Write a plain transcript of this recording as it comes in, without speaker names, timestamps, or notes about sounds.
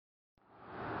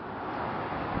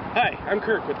Hi, I'm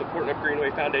Kirk with the Portneuf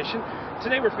Greenway Foundation.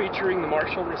 Today we're featuring the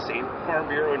Marshall Racine Farm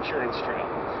Bureau Insurance Trail.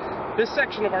 This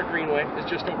section of our greenway is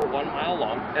just over 1 mile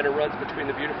long, and it runs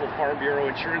between the beautiful Farm Bureau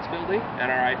Insurance Building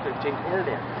and our I-15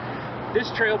 corridor.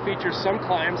 This trail features some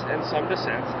climbs and some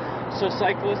descents, so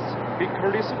cyclists, be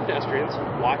courteous to pedestrians,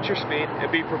 watch your speed,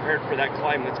 and be prepared for that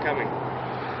climb that's coming.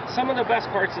 Some of the best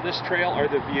parts of this trail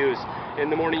are the views. In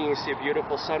the morning you can see a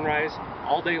beautiful sunrise.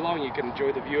 All day long you can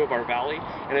enjoy the view of our valley,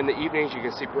 and in the evenings you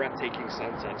can see breathtaking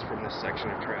sunsets from this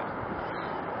section of trail.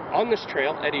 On this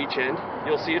trail, at each end,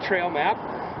 you'll see a trail map.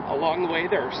 Along the way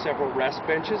there are several rest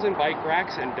benches and bike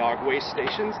racks and dog waste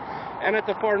stations, and at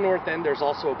the far north end there's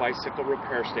also a bicycle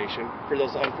repair station for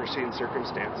those unforeseen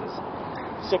circumstances.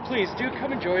 So please do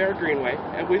come enjoy our greenway,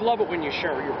 and we love it when you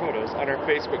share your photos on our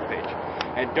Facebook page.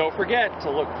 And don't forget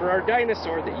to look for our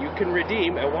dinosaur that you can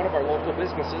redeem at one of our local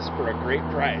businesses for a great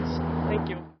prize. Thank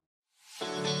you.